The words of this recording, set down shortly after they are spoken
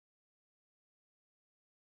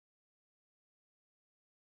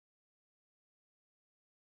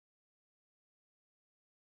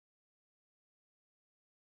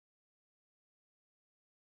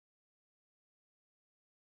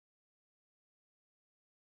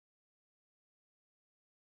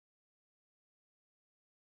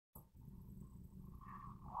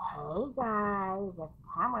Hey guys, it's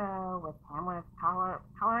Tamara with Tamara's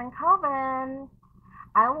Coloring Coven.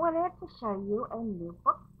 I wanted to show you a new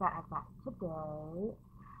book that I got today.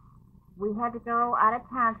 We had to go out of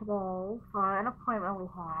town today for an appointment we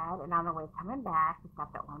had, and on the way coming back, we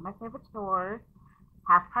stopped at one of my favorite stores,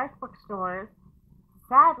 half-price bookstores.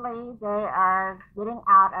 Sadly, they are getting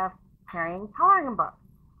out of carrying coloring books.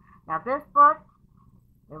 Now, this book,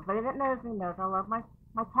 everybody that knows me knows I love my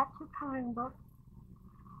tattoo coloring books.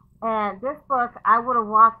 And this book, I would have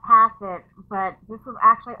walked past it, but this was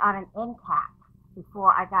actually on an end cap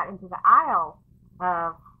before I got into the aisle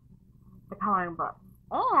of the coloring books.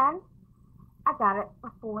 And I got it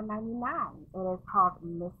for $4.99. It is called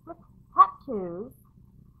Mystic Tattoos,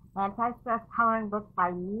 Anti-Stress Coloring Book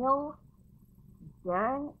by Neil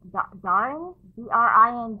Dring,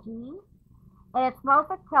 D-R-I-N-G. And it smells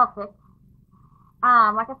like Celtic.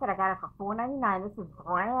 Like I said, I got it for $4.99. This is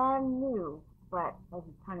brand new. But as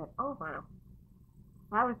you turn it over,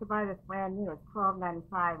 if I was to buy this brand new, it's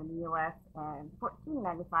 $12.95 in the U.S. and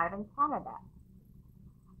 $14.95 in Canada.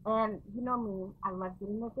 And you know me, I love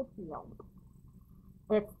getting a good deal.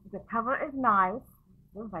 The cover is nice.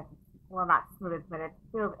 It was like, well, not smooth, but it's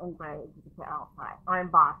still engraved. You can tell, right, or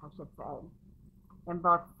embossed, I should say. And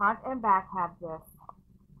both front and back have this.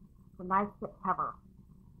 It's a nice thick cover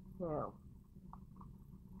too.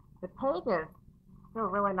 The pages feel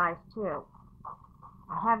really nice too.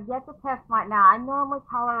 I have yet to test mine. Now, I normally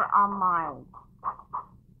color on mine.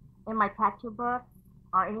 In my tattoo book,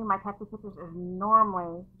 or any of my tattoo pictures is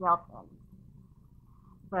normally gel pens.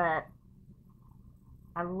 But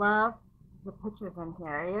I love the pictures in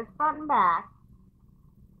here. It is front and back.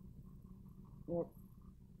 It's,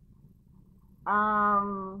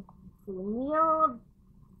 Neil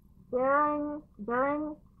Dring.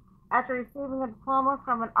 After receiving a diploma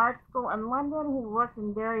from an art school in London, he worked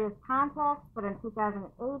in various contexts, but in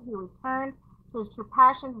 2008 he returned to his true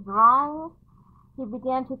passion, drawing. He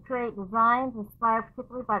began to create designs inspired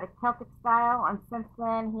particularly by the Celtic style, and since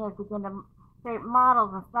then he has begun to create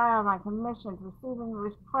models and styles on commissions, receiving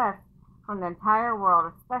requests from the entire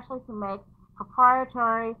world, especially to make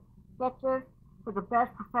proprietary sketches for the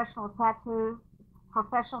best professional tattooists.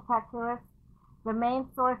 The main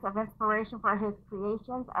source of inspiration for his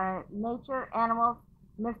creations are nature, animals,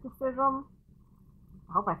 mysticism,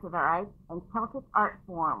 I hope I said that right, and Celtic art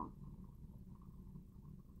forms.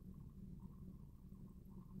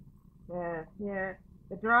 Here,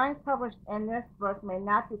 the drawings published in this book may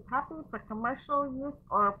not be copied for commercial use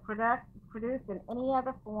or produced in any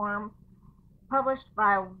other form. Published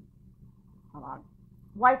by,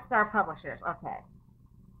 White Star Publishers. Okay.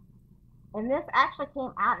 And this actually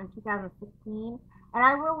came out in 2016. And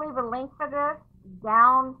I will leave a link for this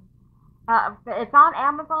down. It's on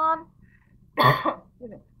Amazon.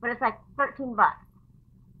 But it's like 13 bucks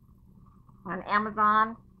on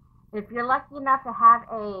Amazon. If you're lucky enough to have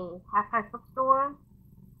a half-price bookstore,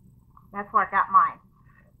 that's where I got mine.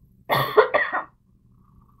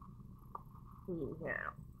 See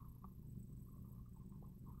here.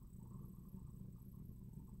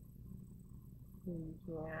 See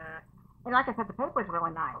here. And like I said, the paper is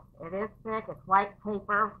really nice. It is thick. It's white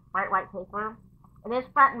paper, bright white paper. It is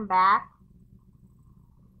front and back.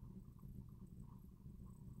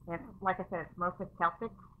 And like I said, it's mostly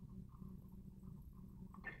Celtic.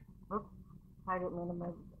 Oops, I didn't mean to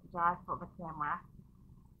move Josh for the camera.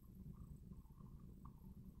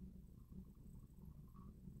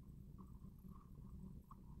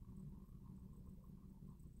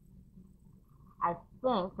 I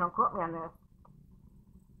think, don't quote me on this,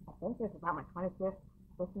 I think this is about my 25th,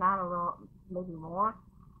 if not a little, maybe more,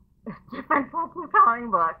 different tattoo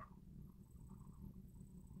coloring books.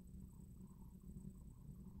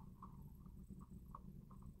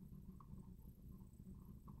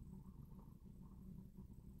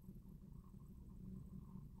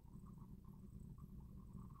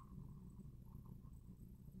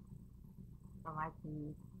 So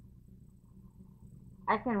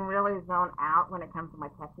I can really zone out when it comes to my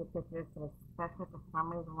tattoo pictures, but especially for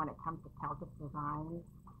some reason when it comes to Celtic designs.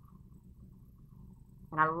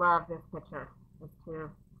 And I love this picture, this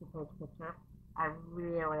two-page picture. I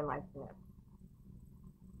really like this.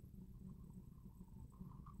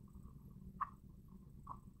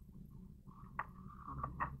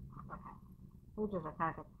 Okay. Pages are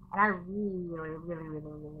kind of, and I really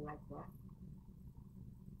like this.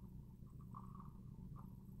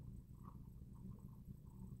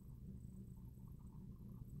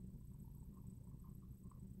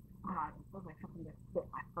 It feels like something just hit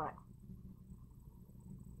my foot.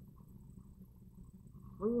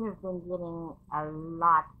 We have been getting a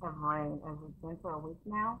lot of rain. Has it been for a week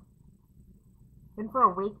now? Been for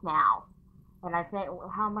a week now. And I think,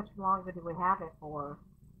 how much longer do we have it for?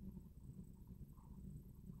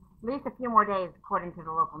 At least a few more days, according to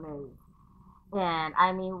the local news. And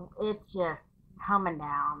I mean, it's just coming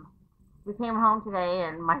down. We came home today,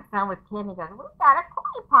 and my son was kidding. He goes, "We got a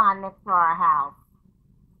koi pond next to our house."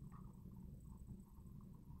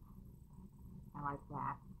 I like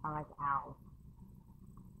that. I like owls.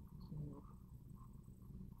 Too.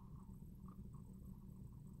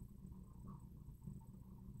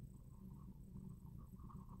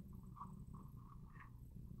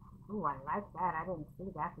 Ooh, I like that. I didn't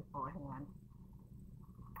see that beforehand.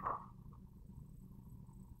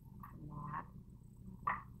 That.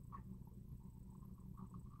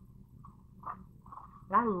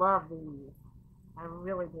 I love these. I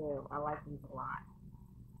really do. I like these a lot.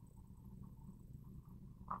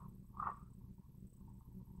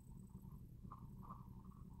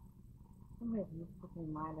 Somebody used to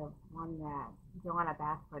remind of one that Joanna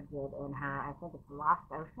Basford did in her, I think it's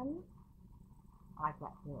Lost Ocean. I like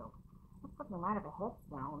that too. Looks like me mind of a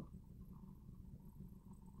headstone.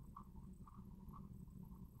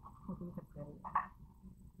 Oh, these are pretty.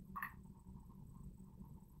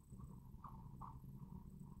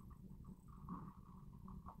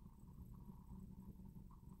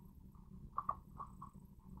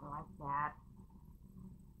 I like that.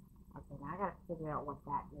 Okay, now I gotta figure out what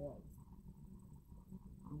that is.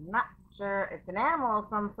 I'm not sure. It's an animal of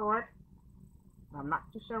some sort. But I'm not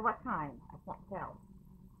too sure what kind. I can't tell.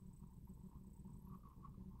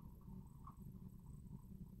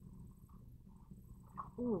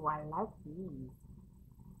 Ooh, I like these.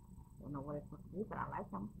 Don't know what it's supposed to be, but I like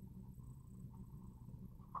them.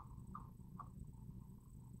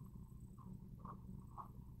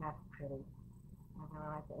 That's pretty. I really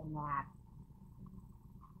like it in that.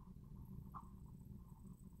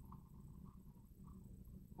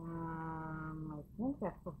 I think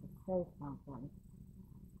that's supposed to say something.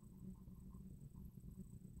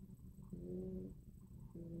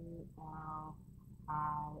 B-E-L-I-E.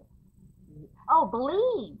 Oh,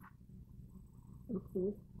 believe!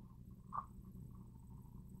 Oopsies.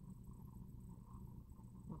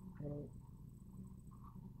 That's pretty.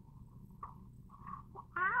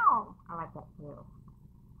 Ow! I like that too.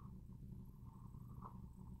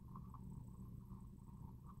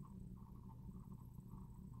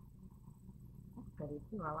 That's pretty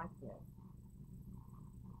too. I like this.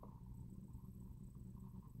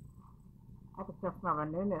 I can still smell the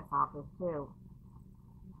newness off this too.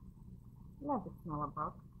 Love the smell of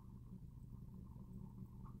books.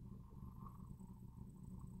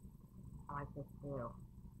 I like this too.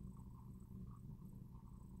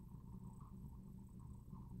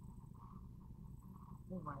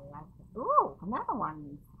 Ooh, I like it. Ooh, another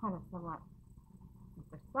one kind of similar.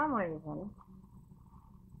 For some reason,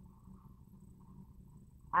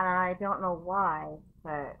 I don't know why,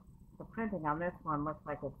 but the printing on this one looks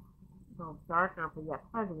like it's a little darker, but yet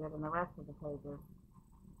fuzzier than the rest of the pages.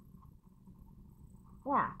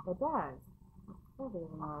 Yeah, it does. It's fuzzier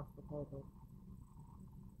than the rest of the pages.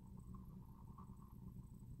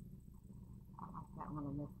 I like that one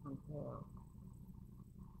and this one too.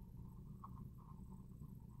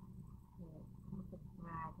 Here's the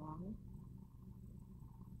dragon.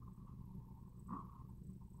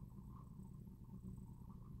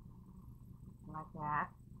 I like that.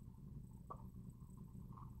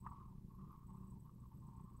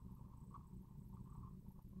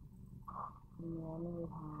 And then we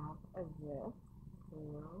have a this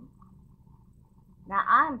too. Now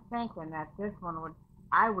I'm thinking that this one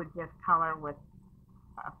I would just color with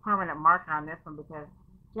a permanent marker on this one because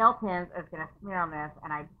gel pens is going to smear on this,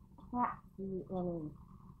 and I can't see any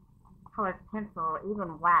colored pencil or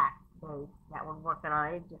even wax base that would work at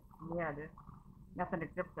all. It just smear. There's nothing to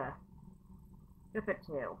grip it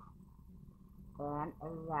to. And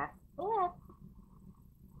that's it.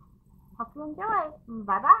 Hope you enjoy.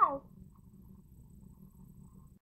 Bye bye.